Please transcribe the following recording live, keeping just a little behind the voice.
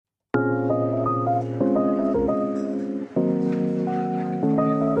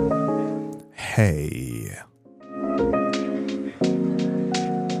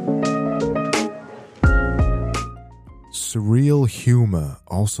Surreal humour,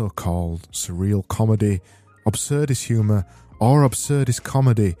 also called surreal comedy, absurdist humour, or absurdist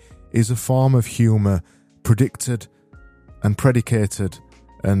comedy, is a form of humour predicted and predicated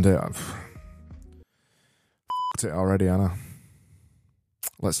and f***ed it already, Anna.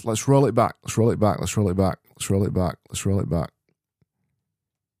 Let's roll it back. Let's roll it back. Let's roll it back. Let's roll it back. Let's roll it back.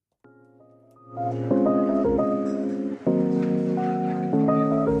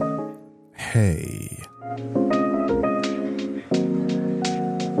 Hey.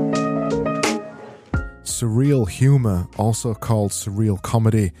 Surreal humour, also called surreal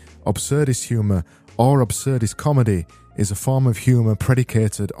comedy, absurdist humour, or absurdist comedy, is a form of humour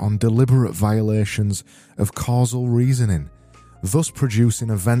predicated on deliberate violations of causal reasoning, thus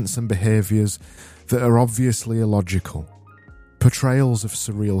producing events and behaviours that are obviously illogical. Portrayals of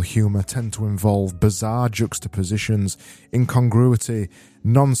surreal humour tend to involve bizarre juxtapositions, incongruity,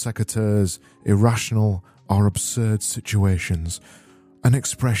 non sequiturs, irrational or absurd situations, and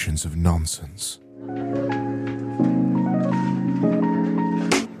expressions of nonsense.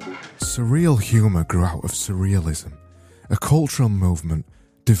 Surreal humour grew out of surrealism, a cultural movement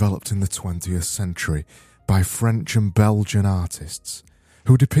developed in the 20th century by French and Belgian artists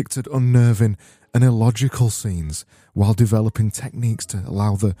who depicted unnerving and illogical scenes while developing techniques to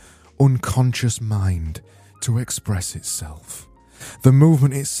allow the unconscious mind to express itself. The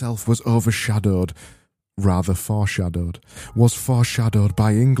movement itself was foreshadowed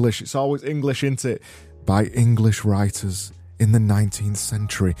by English, it's always English, isn't it? By English writers in the 19th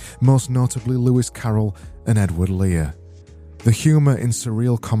century, most notably Lewis Carroll and Edward Lear. The humour in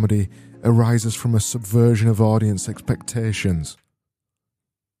surreal comedy arises from a subversion of audience expectations.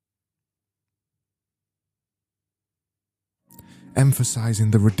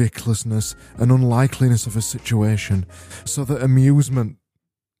 Emphasising the ridiculousness and unlikeliness of a situation, so that amusement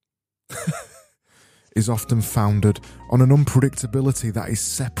is often founded on an unpredictability that is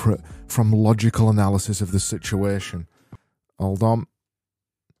separate from logical analysis of the situation. Hold on.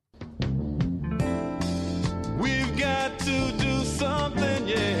 We've got to do something,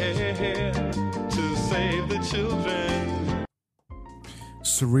 yeah, to save the children.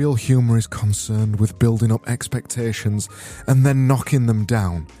 Surreal humour is concerned with building up expectations and then knocking them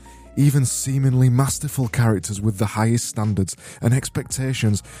down. Even seemingly masterful characters with the highest standards and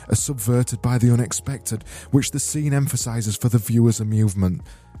expectations are subverted by the unexpected, which the scene emphasises for the viewer's amusement,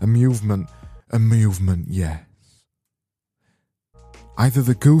 yes. Either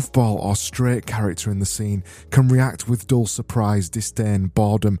the goofball or straight character in the scene can react with dull surprise, disdain,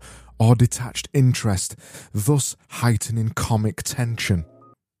 boredom, or detached interest, thus heightening comic tension.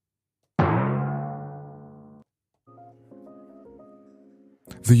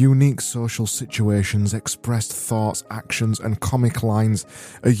 The unique social situations, expressed thoughts, actions, and comic lines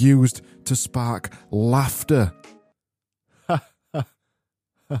are used to spark laughter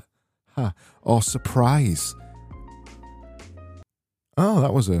or surprise. Oh,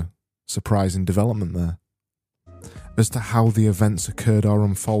 that was a surprising development there. As to how the events occurred or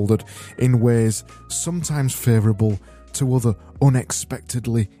unfolded in ways sometimes favourable to other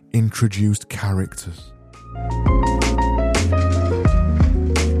unexpectedly introduced characters.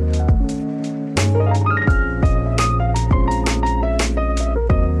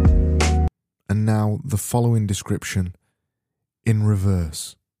 And now the following description in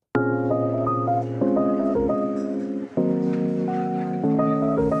reverse.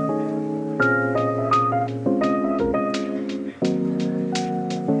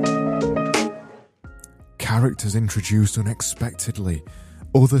 Characters introduced unexpectedly,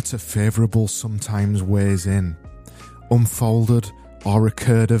 other to favourable sometimes ways in. Unfolded or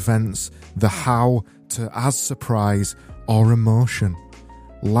occurred events, the how to as surprise or emotion.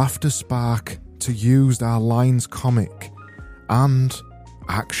 Laughter spark to used our lines comic, and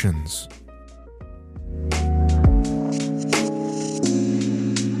actions.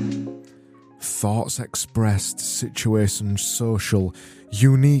 Thoughts expressed, situations social,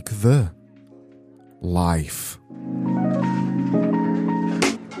 unique the life.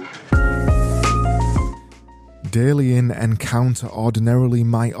 Daily in encounter ordinarily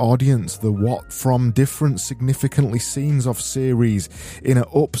my audience the what from different significantly scenes of series in a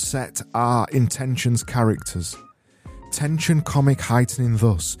upset are intentions characters. Tension comic heightening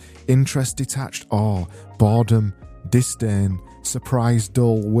thus, interest detached awe, boredom, disdain, surprise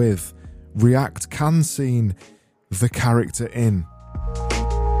dull with, react can scene, the character in.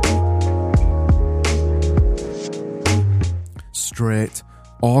 Straight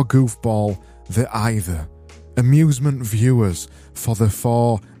or goofball, the either. Amusement viewers, for the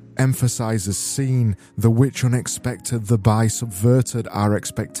for emphasises scene, the which unexpected, the by subverted our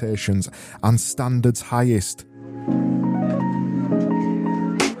expectations and standards highest.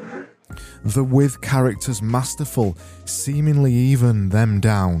 The with characters masterful, seemingly even them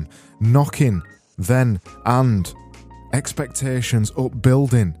down, knocking, then and, expectations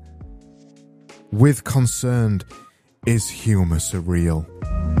upbuilding. With concerned, is humour surreal?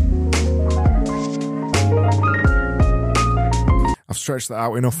 I've stretched that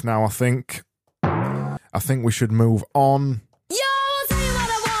out enough now, I think. I think we should move on. Yo, I'll tell you what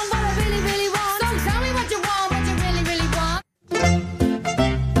I want, what I really, really want. So tell me what you want, what you really, really want.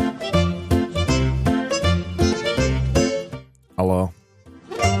 Hello.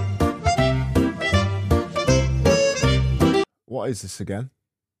 What is this again?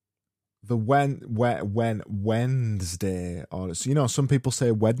 The Wednesday, or so, you know, some people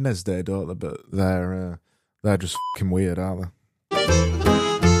say Wednesday, don't they? But they're just fucking weird, aren't they?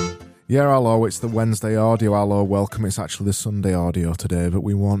 Yeah, hello, it's the Wednesday audio. Hello, welcome. It's actually the Sunday audio today, but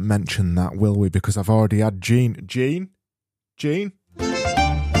we won't mention that, will we? Because I've already had Jean?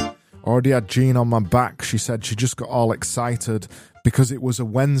 Already had Jean on my back. She said she just got all excited because it was a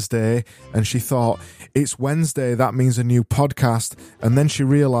Wednesday and she thought, it's Wednesday, that means a new podcast. And then she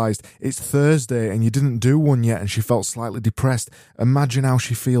realised it's Thursday and you didn't do one yet and she felt slightly depressed. Imagine how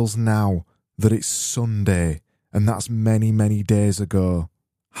she feels now that it's Sunday and that's many, many days ago.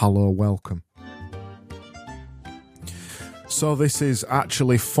 Hello, welcome. So this is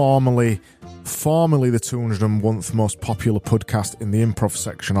actually formally the 201st most popular podcast in the improv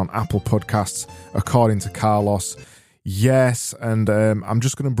section on Apple Podcasts, according to Carlos. Yes, and I'm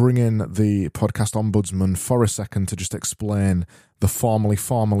just going to bring in the podcast ombudsman for a second to just explain the formally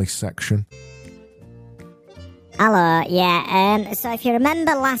section. Hello, yeah, so if you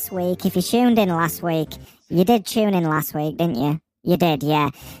remember last week, if you tuned in last week, you did tune in last week, didn't you? You did,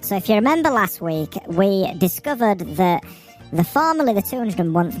 yeah. So if you remember last week, we discovered that the formerly the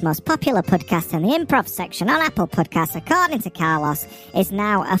 201st most popular podcast in the improv section on Apple Podcasts, according to Carlos, is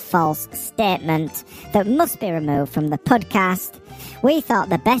now a false statement that must be removed from the podcast. We thought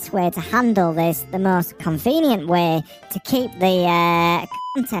the best way to handle this, the most convenient way to keep the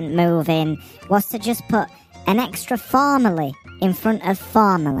content moving, was to just put an extra formally in front of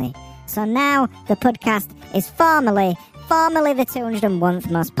formally. So now the podcast is formally the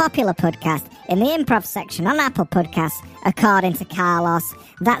 201st most popular podcast in the improv section on Apple Podcasts, according to Carlos.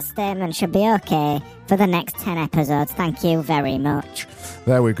 That statement should be okay for the next 10 episodes. Thank you very much.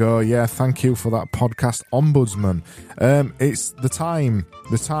 There we go. Yeah, thank you for that, podcast ombudsman. It's the time.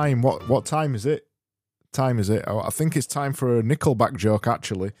 What time is it? Oh, I think it's time for a Nickelback joke,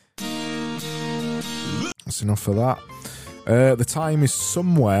 actually. That's enough for that. The time is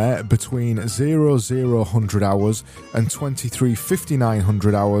somewhere between 0000 hours and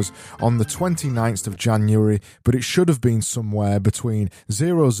 23:5900 hours on the 29th of January, but it should have been somewhere between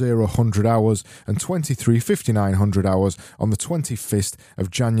 0000 hours and 23:5900 hours on the 25th of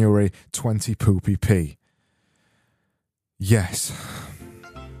January 20 poopy p. Yes.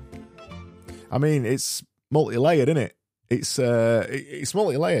 I mean, it's multi-layered, isn't it? It's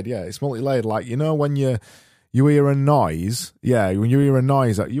multi-layered, yeah. It's multi-layered. Like, you know, when you hear a noise, when you hear a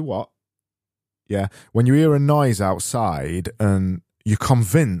noise, when you hear a noise outside and you're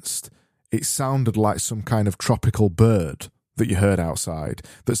convinced it sounded like some kind of tropical bird that you heard outside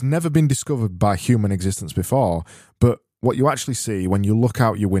that's never been discovered by human existence before, but what you actually see when you look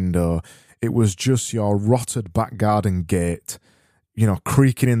out your window, it was just your rotted back garden gate, you know,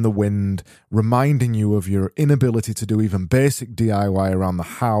 creaking in the wind, reminding you of your inability to do even basic DIY around the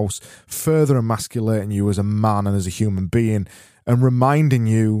house, further emasculating you as a man and as a human being, and reminding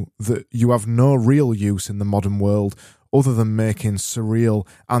you that you have no real use in the modern world other than making surreal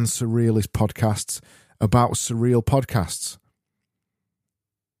and surrealist podcasts about surreal podcasts.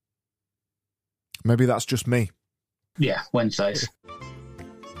 Maybe that's just me. Yeah, Wednesdays.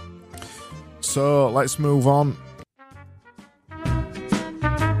 So let's move on.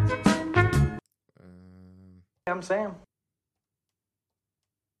 I'm Sam.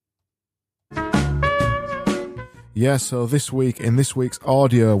 Yeah, so in this week's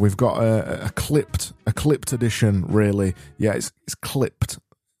audio, we've got a clipped edition, really. Yeah, it's clipped.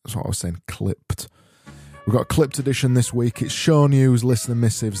 That's what I was saying, clipped. We've got a clipped edition this week. It's show news, listener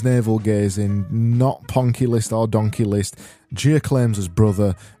missives, navel gazing, not Ponky List or Donkey List, Gia claims as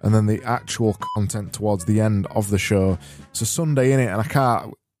brother, and then the actual content towards the end of the show. It's a Sunday, innit?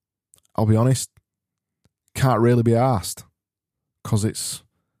 And I'll be honest, can't really be asked because it's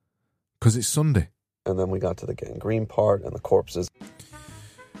Sunday. And then we got to the gangrene part and the corpses.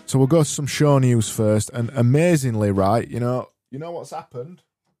 So we'll go to some show news first. And amazingly, right, you know what's happened?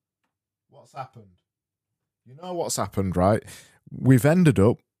 You know what's happened, right? We've ended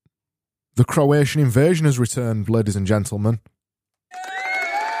up The Croatian invasion has returned, ladies and gentlemen.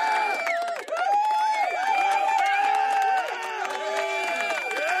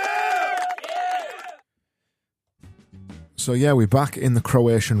 So yeah, we're back in the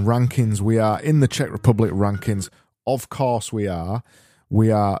Croatian rankings. We are in the Czech Republic rankings. Of course we are.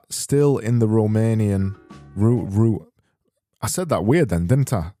 We are still in the Romanian... I said that weird then,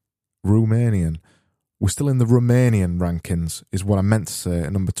 didn't I? Romanian. We're still in the Romanian rankings, is what I meant to say,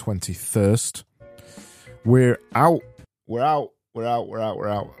 at number 21st. We're out. We're out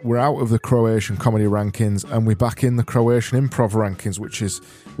of the Croatian comedy rankings, and we're back in the Croatian improv rankings,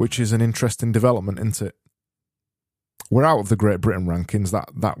 which is an interesting development, isn't it? We're out of the Great Britain rankings.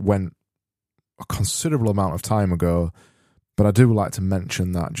 That went a considerable amount of time ago, but I do like to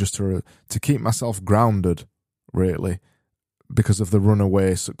mention that just to keep myself grounded, really, because of the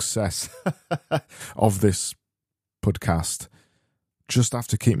runaway success of this podcast. Just have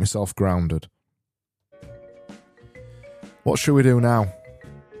to keep myself grounded. What should we do now?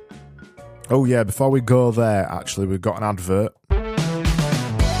 Oh yeah, before we go there, actually, we've got an advert.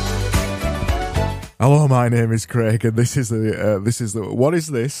 Hello, my name is Craig, and this is the what is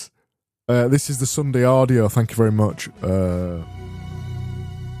this? This is the Sunday audio. Thank you very much.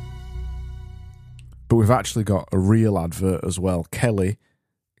 But we've actually got a real advert as well. Kelly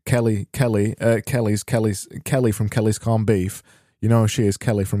from Kelly's Corned Beef. You know who she is,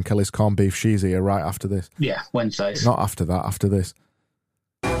 Kelly from Kelly's Corned Beef. She's here right after this. Yeah, Wednesdays. Not after that, after this.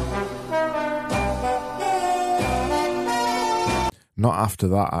 Not after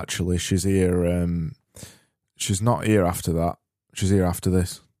that, actually. She's here. She's not here after that. She's here after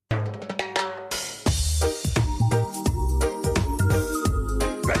this. Baby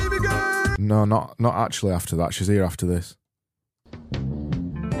girl. No, not actually after that. She's here after this.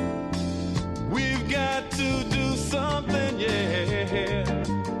 We've got to do something, yeah,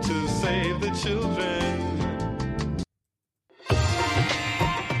 to save the children.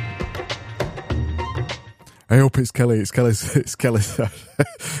 I hope it's Kelly. It's Kelly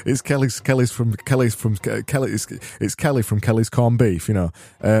from Kelly's Corned Beef. You know,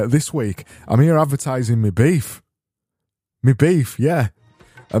 this week I'm here advertising my beef. My beef, yeah.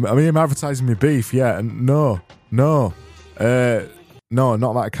 I'm here advertising my beef, yeah. And no, not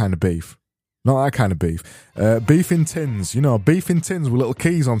that kind of beef. Not that kind of beef. Beef in tins, you know, beef in tins with little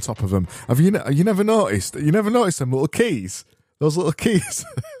keys on top of them. Have you never noticed? You never noticed them little keys? Those little keys.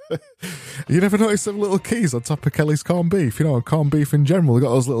 You never noticed them little keys on top of Kelly's corned beef? You know, corned beef in general, they've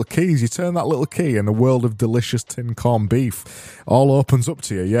got those little keys. You turn that little key and a world of delicious tin corned beef all opens up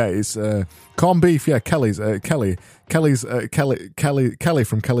to you. Yeah, it's corned beef. Yeah, Kelly from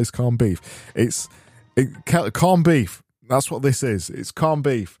Kelly's Corned Beef. Corned beef. That's what this is. It's corned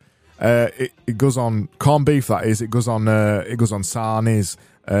beef. It goes on corned beef. That is. It goes on sarnies.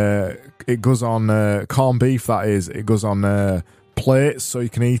 It goes on corned beef. That is. It goes on plates so you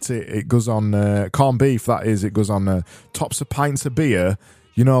can eat it. It goes on corned beef. That is. It goes on tops of pints of beer.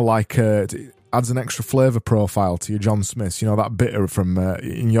 You know, like it adds an extra flavour profile to your John Smiths. You know, that bitter from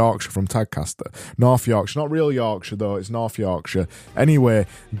in Yorkshire from Tadcaster, North Yorkshire, not real Yorkshire though. It's North Yorkshire. Anyway,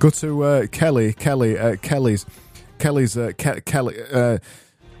 go to Kelly's.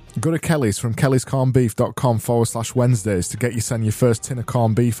 Go to Kelly's from kellyscornedbeef.com/Wednesdays to get you send your first tin of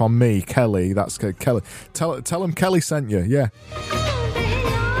corned beef on me, Kelly. That's Kelly. Tell them Kelly sent you, yeah.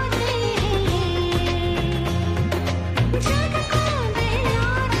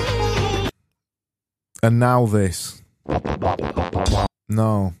 And now this.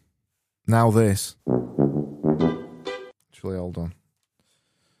 No. Now this. Actually, hold on.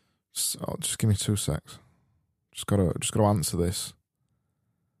 Just give me 2 secs. Just gotta answer this.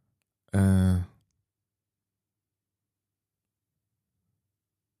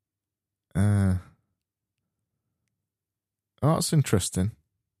 Oh, that's interesting.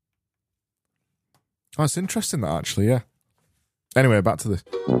 Oh, it's interesting that actually, yeah. Anyway, back to this.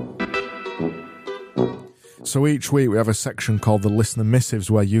 So each week we have a section called the Listener Missives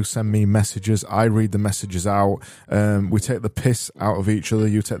where you send me messages, I read the messages out, we take the piss out of each other,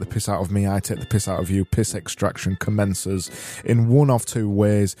 you take the piss out of me, I take the piss out of you, piss extraction commences in one of two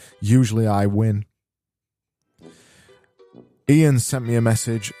ways, usually I win. Ian sent me a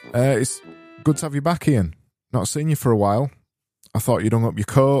message, it's good to have you back, Ian, not seen you for a while, I thought you'd hung up your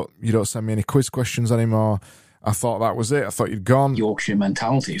coat, you don't send me any quiz questions anymore, I thought that was it, I thought you'd gone. Yorkshire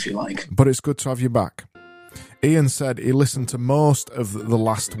mentality, if you like. But it's good to have you back. Ian said he listened to most of the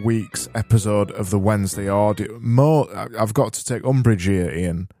last week's episode of the Wednesday audio. I've got to take umbrage here,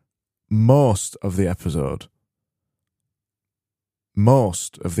 Ian. Most of the episode.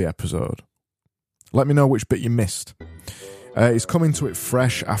 Let me know which bit you missed. He's coming to it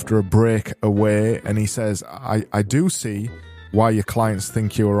fresh after a break away, and he says, I do see why your clients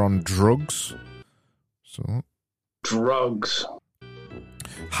think you are on drugs. So, Drugs.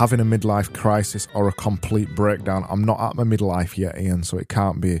 having a midlife crisis or a complete breakdown. I'm not at my midlife yet, Ian, so it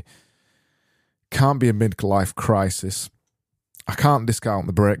can't be a midlife crisis. I can't discount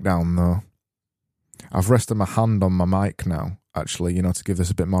the breakdown, though. I've rested my hand on my mic now, actually, to give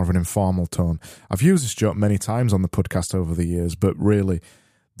this a bit more of an informal tone. I've used this joke many times on the podcast over the years, but really,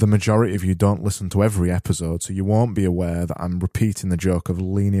 the majority of you don't listen to every episode, so you won't be aware that I'm repeating the joke of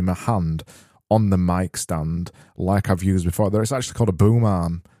leaning my hand on the mic stand like I've used before. It's actually called a boom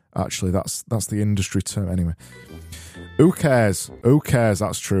arm. Actually, that's the industry term. Anyway, who cares? Who cares?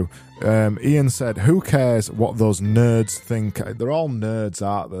 That's true. Ian said, "Who cares what those nerds think?" They're all nerds,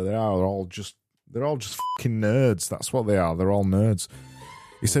 aren't they? They're all just fucking nerds. That's what they are. They're all nerds.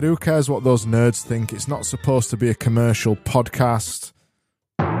 He said, "Who cares what those nerds think? It's not supposed to be a commercial podcast."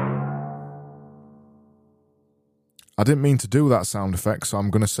 I didn't mean to do that sound effect, so I'm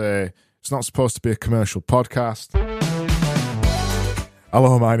going to say it's not supposed to be a commercial podcast.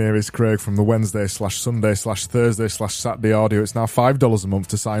 Hello, my name is Craig from the Wednesday/Sunday/Thursday/Saturday audio. It's now $5 a month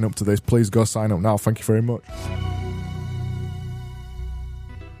to sign up to this. Please go sign up now. Thank you very much.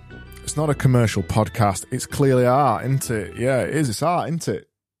 It's not a commercial podcast. It's clearly art, isn't it? Yeah, it is. It's art, isn't it?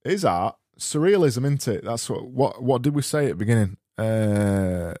 It is art. Surrealism, isn't it? That's what did we say at the beginning?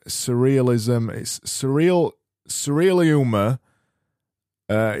 Surrealism. It's surreal humour.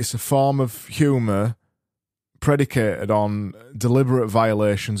 It's a form of humour predicated on deliberate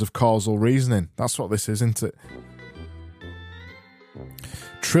violations of causal reasoning. That's what this is, isn't it?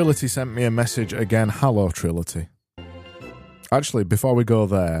 Trility sent me a message again. Hello, Trility. Actually, before we go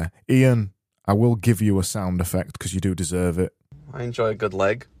there, Ian, I will give you a sound effect because you do deserve it. I enjoy a good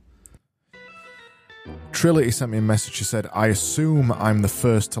leg. Trility sent me a message. She said, I assume I'm the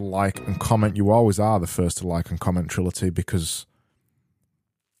first to like and comment. You always are the first to like and comment, Trility, because,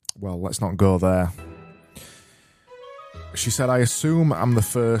 well, let's not go there. She said, I assume I'm the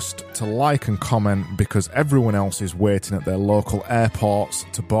first to like and comment because everyone else is waiting at their local airports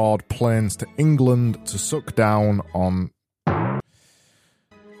to board planes to England to suck down on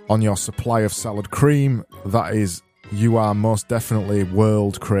your supply of salad cream. That is, you are most definitely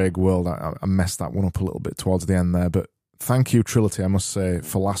world, Craig, world. I messed that one up a little bit towards the end there, but thank you, Trility, I must say,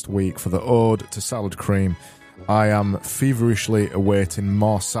 for last week, for the ode to salad cream. I am feverishly awaiting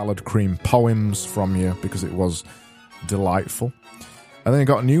more salad cream poems from you because it was delightful. And then I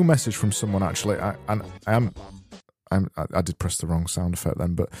got a new message from someone, actually, I did press the wrong sound effect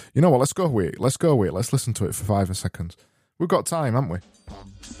then, but you know what, let's go with it. Let's listen to it for 5 seconds. We've got time, haven't we?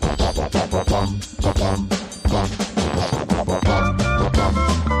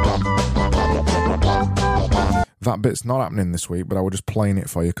 That bit's not happening this week, but I was just playing it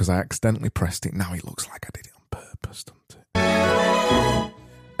for you because I accidentally pressed it. Now it looks like I did it on purpose, doesn't it?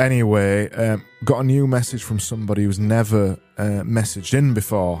 Anyway, got a new message from somebody who's never messaged in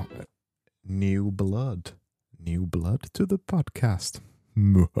before. New blood to the podcast.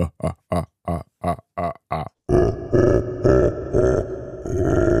 New blood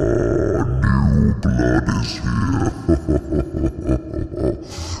is here.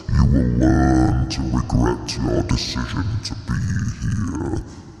 You will learn to regret your decision to be here.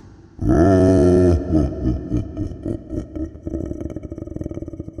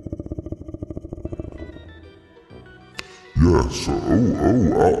 Yes, hold on.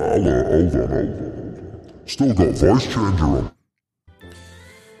 Still got voice changer on.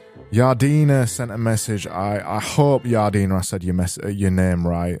 Yardina sent a message. I hope, Yardina, I said your name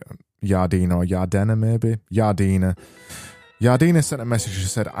right. Yardina or Yardena, maybe? Yardina. Yardina sent a message. She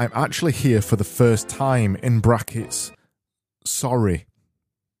said, I'm actually here for the first time, in brackets, sorry.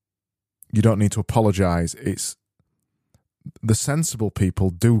 You don't need to apologise. It's the sensible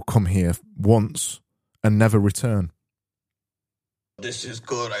people do come here once and never return. This is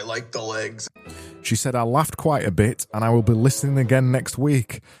good. I like the legs. She said, I laughed quite a bit and I will be listening again next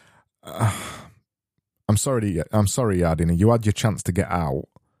week. I'm sorry, Yardina. You had your chance to get out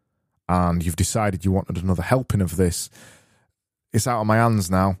and you've decided you wanted another helping of this. It's out of my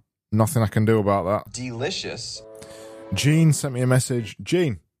hands now. Nothing I can do about that. Delicious. Jean sent me a message.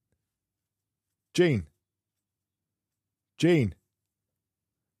 Jean.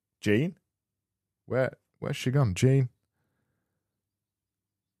 Where's she gone? Jean?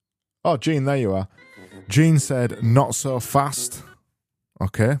 Oh, Jean, there you are. Jean said, not so fast.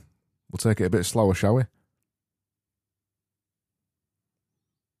 Okay, we'll take it a bit slower, shall we?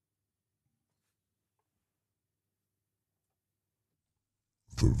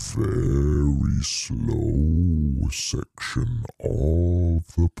 the very slow section of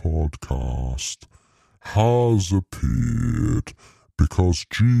the podcast has appeared because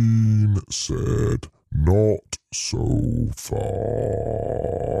Gene said not so fast.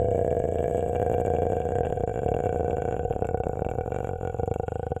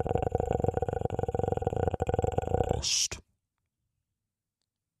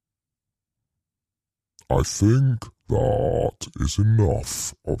 I think that is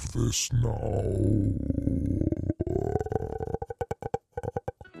enough of this now.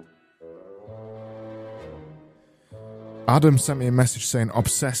 Adam sent me a message saying,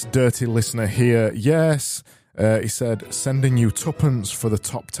 obsessed dirty listener here. Yes. He said, sending you tuppence for the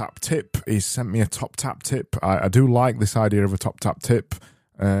top tap tip. He sent me a top tap tip. I do like this idea of a top tap tip.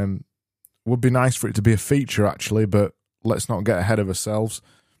 Would be nice for it to be a feature, actually, but let's not get ahead of ourselves.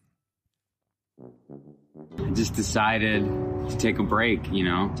 I just decided to take a break,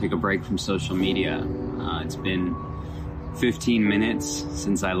 take a break from social media. It's been 15 minutes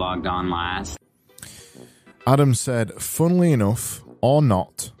since I logged on last. Adam said, funnily enough, or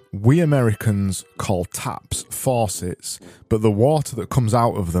not, we Americans call taps faucets, but the water that comes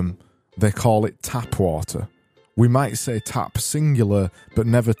out of them, they call it tap water. We might say tap singular, but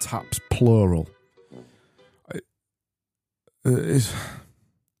never taps plural. They're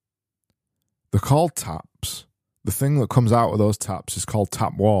called taps. The thing that comes out of those taps is called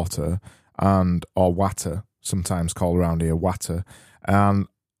tap water, or water, sometimes called around here water, and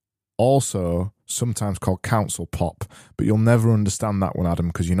also sometimes called council pop, but you'll never understand that one, Adam,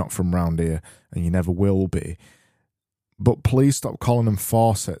 because you're not from round here, and you never will be. But please stop calling them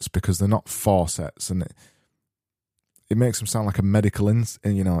faucets, because they're not faucets, and it makes them sound like a medical, an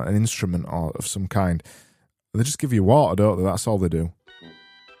instrument or of some kind. They just give you water, don't they? That's all they do.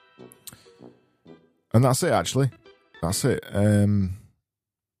 And that's it, actually. That's it.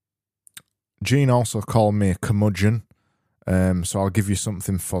 Gene also called me a curmudgeon, so I'll give you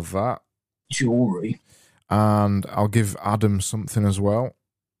something for that. Jewelry. And I'll give Adam something as well.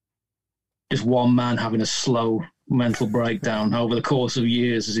 Just one man having a slow mental breakdown over the course of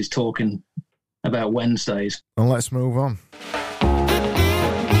years as he's talking about Wednesdays. And let's move on.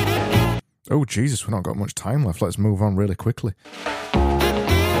 Oh, Jesus, we've not got much time left. Let's move on really quickly.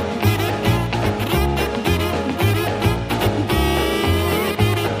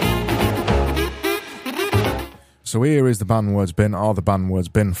 So here is the Banwords bin, or the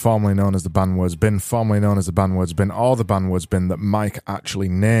Banwords bin, formerly known as the Banwords bin, formerly known as the Banwords bin, or the Banwords bin that Mike actually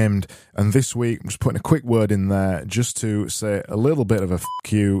named. And this week, I'm just putting a quick word in there just to say a little bit of a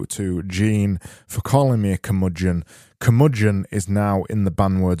fuck you to Gene for calling me a curmudgeon. Curmudgeon is now in the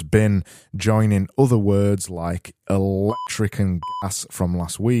Banwords bin, joining other words like electric and gas from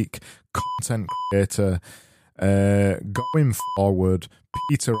last week, content creator, going forward,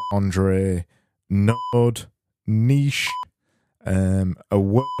 Peter Andre, node, niche, a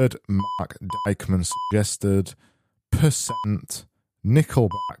word Mark Dykeman suggested, percent,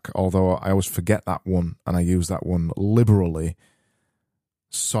 Nickelback, although I always forget that one and I use that one liberally.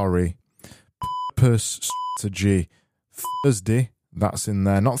 Sorry. Purpose, strategy, Thursday, that's in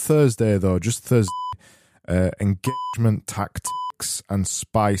there. Not Thursday though, just Thursday. Engagement, tactics, and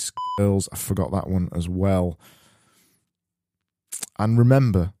Spice Girls. I forgot that one as well. And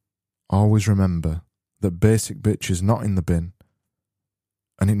remember, always remember, that Basic Bitch is not in the bin,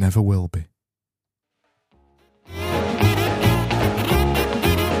 and it never will be.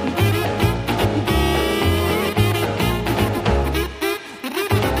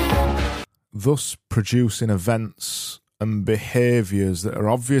 Thus producing events and behaviours that are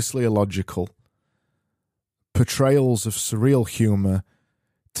obviously illogical. Portrayals of surreal humour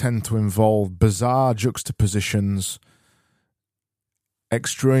tend to involve bizarre juxtapositions,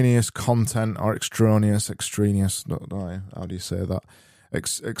 extraneous content, or extraneous, how do you say that?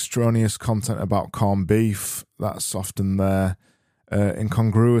 Extraneous content about corned beef, that's often there.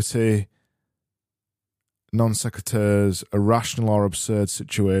 Incongruity, non sequiturs, irrational or absurd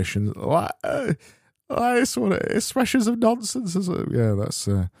situations. It's one of expressions of nonsense, isn't it? Yeah, that's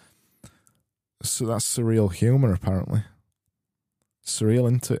surreal humour, apparently. Surreal,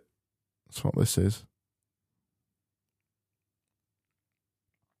 isn't it? That's what this is.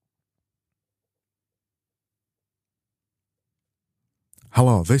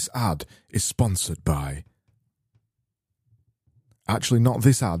 Hello, this ad is sponsored by... Actually, not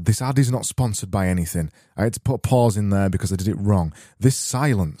this ad. This ad is not sponsored by anything. I had to put a pause in there because I did it wrong. This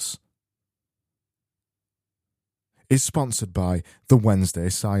silence is sponsored by the Wednesday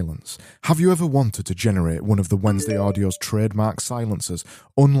Silence. Have you ever wanted to generate one of the Wednesday Audio's trademark silencers?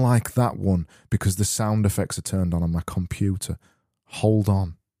 Unlike that one, because the sound effects are turned on my computer. hold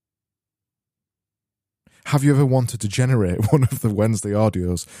on. Have you ever wanted to generate one of the Wednesday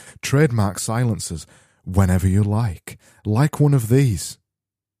Audio's trademark silencers whenever you like one of these,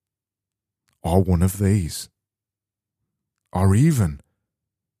 or one of these, or even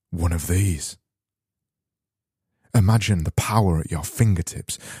one of these? Imagine the power at your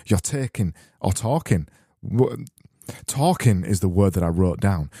fingertips. You're taking or talking. Talking is the word that I wrote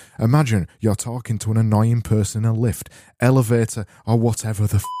down. Imagine you're talking to an annoying person in a lift, elevator, or whatever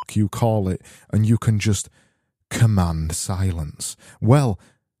the fuck you call it, and you can just command silence. Well,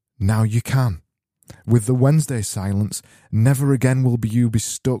 now you can. With the Wednesday silence, never again will you be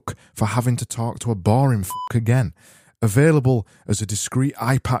stuck for having to talk to a boring fuck again. Available as a discreet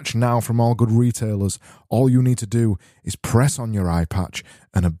eye patch now from all good retailers. All you need to do is press on your eye patch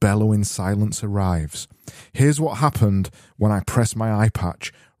and a bellowing silence arrives. Here's what happened when I press my eye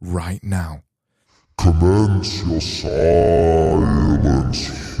patch right now. Commence your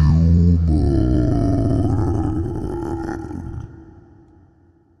silence, human.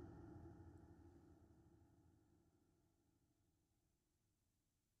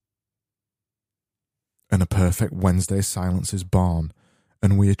 And a perfect Wednesday silence is born,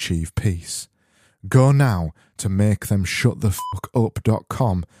 and we achieve peace. Go now to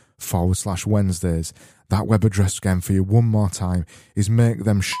makethemshutthefuckup.com/Wednesdays. That web address again for you one more time is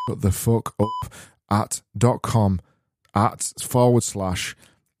makethemshutthefuckup.com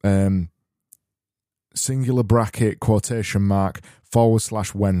 / singular bracket quotation mark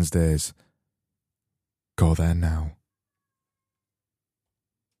 / Wednesdays. Go there now.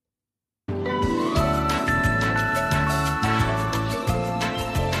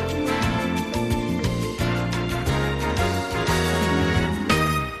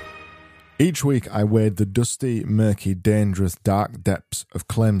 Each week I wade the dusty, murky, dangerous, dark depths of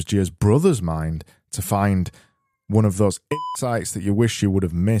Clem's brother's mind to find one of those insights that you wish you would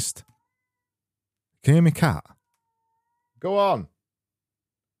have missed. Can you hear me, cat? Go on.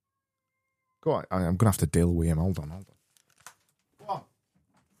 Go on. I'm going to have to deal with him. Hold on. Go on. Go on.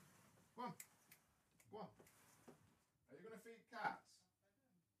 Go on. Are you going to feed cats?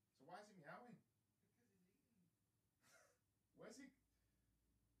 So why is he meowing? Where's he?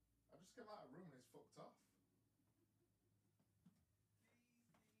 I just came out of a room and it's fucked off.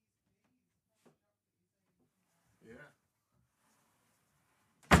 Yeah.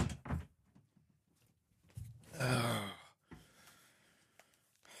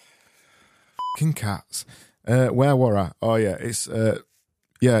 Fucking cats. Where were I? Oh yeah, it's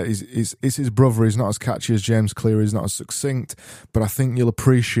his brother. He's not as catchy as James Clear. He's not as succinct, but I think you'll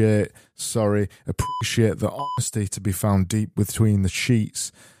appreciate the honesty to be found deep between the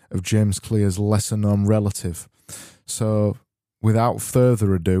sheets of James Clear's lesser-known relative. So, without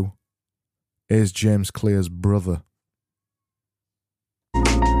further ado, here's James Clear's brother.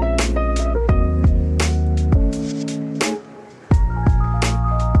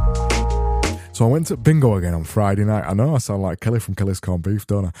 So I went to bingo again on Friday night. I know I sound like Kelly from Kelly's Corned Beef,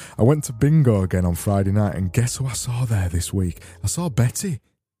 don't I? I went to bingo again on Friday night, and guess who I saw there this week? I saw Betty.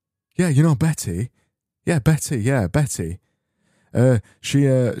 Yeah, you know Betty? Yeah, Betty. She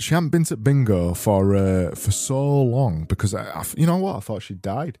hadn't been to bingo for so long because you know what? I thought she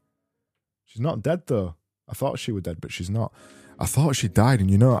died. She's not dead though. I thought she was dead, but she's not. I thought she died, and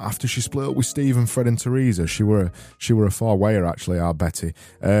you know, after she split up with Steve and Fred and Teresa, she were a four-wayer actually. Our Betty,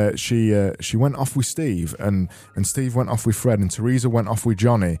 she went off with Steve, and Steve went off with Fred, and Teresa went off with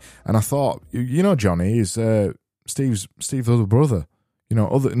Johnny. And I thought, you know, Johnny is Steve's other brother. You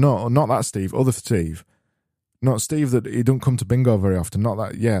know, not that Steve, other Steve, not Steve that he don't come to bingo very often. Not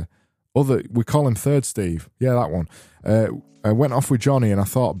that, yeah. We call him Third Steve. Yeah, that one. I went off with Johnny, and I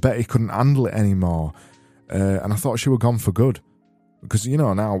thought Betty couldn't handle it anymore, and I thought she were gone for good. Because, you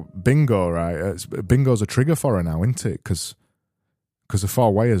know, now bingo, right? Bingo's a trigger for her now, isn't it? Because the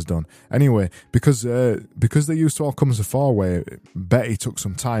four-wayer's done. Anyway, because they used to all come as a four-way, Betty took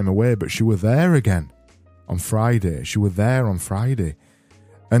some time away, but she were there again on Friday.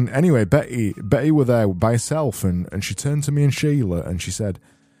 And anyway, Betty were there by herself, and she turned to me and Sheila, and she said,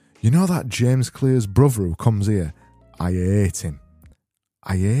 you know that James Clear's brother who comes here? I hate him.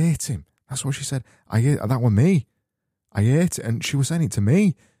 That's what she said. That were me. I hate it, and she was saying it to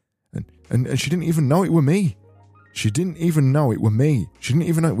me, and she didn't even know it were me. She didn't even know it were me. She didn't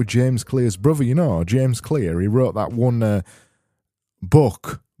even know it were James Clear's brother. You know, James Clear. He wrote that one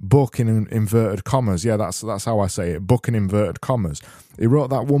book in inverted commas. Yeah, that's how I say it. Book in inverted commas. He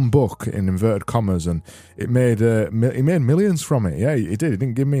wrote that one book in inverted commas, and it made he made millions from it. Yeah, he did. He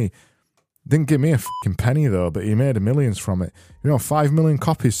didn't give me a fucking penny though, but he made millions from it. You know, 5 million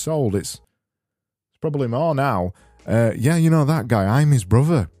copies sold. It's probably more now. Yeah, you know that guy, I'm his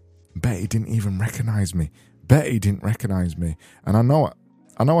brother. Bet he didn't even recognise me. And I know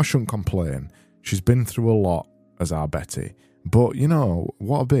I shouldn't complain. She's been through a lot, as our Betty. But, you know,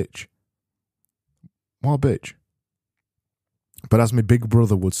 what a bitch. But as my big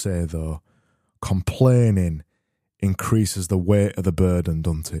brother would say, though, complaining increases the weight of the burden,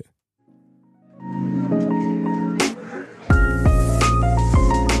 doesn't it?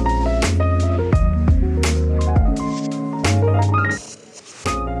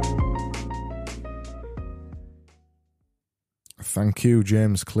 Thank you,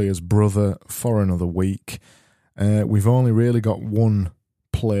 James Clear's brother, for another week. We've only really got one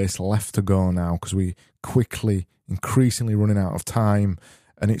place left to go now because we increasingly running out of time,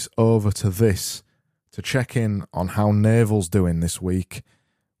 and it's over to this to check in on how Naval's doing this week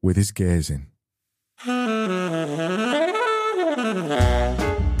with his gazing.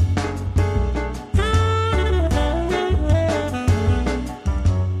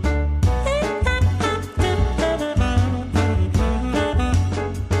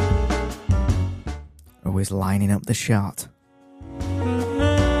 Always lining up the shot.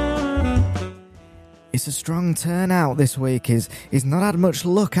 It's a strong turnout this week. He's not had much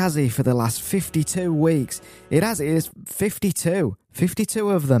luck, has he, for the last 52 weeks? It is 52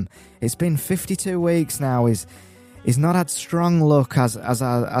 of them. It's been 52 weeks now. He's not had strong luck as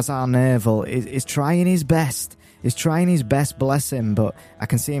our Naval. He's trying his best. Bless him, but I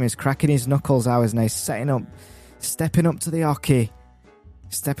can see him. He's cracking his knuckles out, and he's stepping up to the hockey.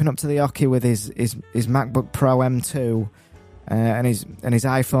 Stepping up to the hockey with his MacBook Pro M2 and his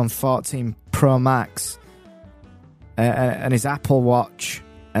iPhone 14 Pro Max and his Apple Watch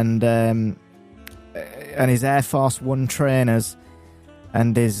and his Air Force One trainers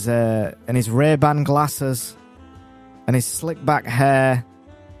and his Ray-Ban glasses and his slick back hair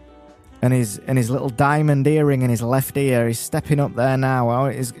and his little diamond earring in his left ear. He's stepping up there now.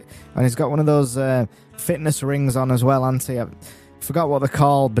 He's got one of those fitness rings on as well, hasn't he? Forgot what they're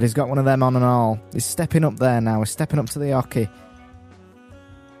called, but he's got one of them on and all. He's stepping up there now. He's stepping up to the hockey.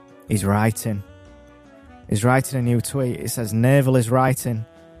 He's writing. He's writing a new tweet. It says, Naval is writing.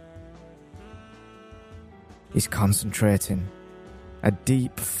 He's concentrating. A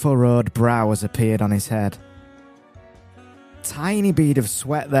deep, furrowed brow has appeared on his head. Tiny bead of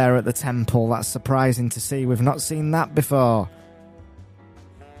sweat there at the temple. That's surprising to see. We've not seen that before.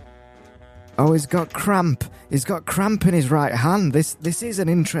 Oh, he's got cramp. He's got cramp in his right hand. This is an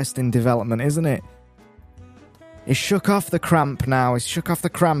interesting development, isn't it? He's shook off the cramp now.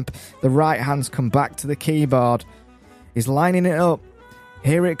 The right hand's come back to the keyboard. He's lining it up.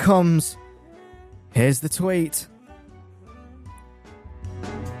 Here it comes. Here's the tweet.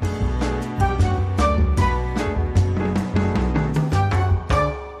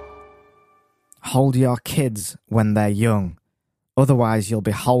 Hold your kids when they're young. Otherwise, you'll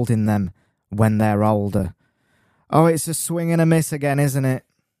be holding them when they're older. Oh, it's a swing and a miss again, isn't it?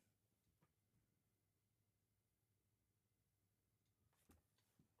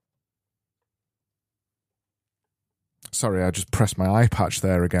 Sorry, I just pressed my eye patch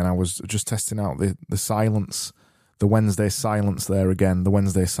there again. I was just testing out the silence, the Wednesday silence there again, the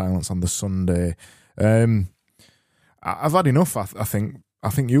Wednesday silence on the Sunday. I've had enough, I think. I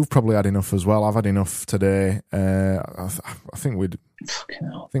think you've probably had enough as well. I've had enough today. I think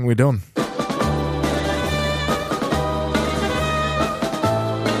we're done.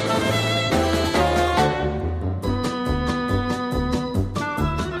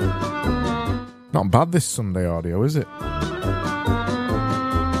 Not bad, this Sunday audio, is it?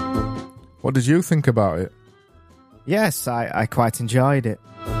 What did you think about it? Yes, I quite enjoyed it.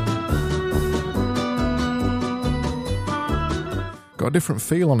 Got a different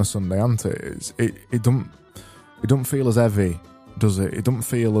feel on a Sunday, hasn't it? It don't feel as heavy, does it? It don't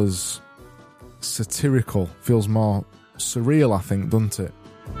feel as satirical. Feels more surreal, I think, doesn't it?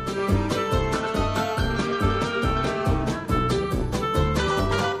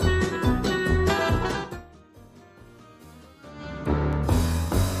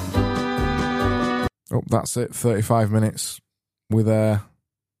 Oh, that's it. 35 minutes. We're there.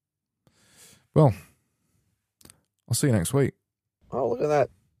 Well, I'll see you next week. Oh, look at that.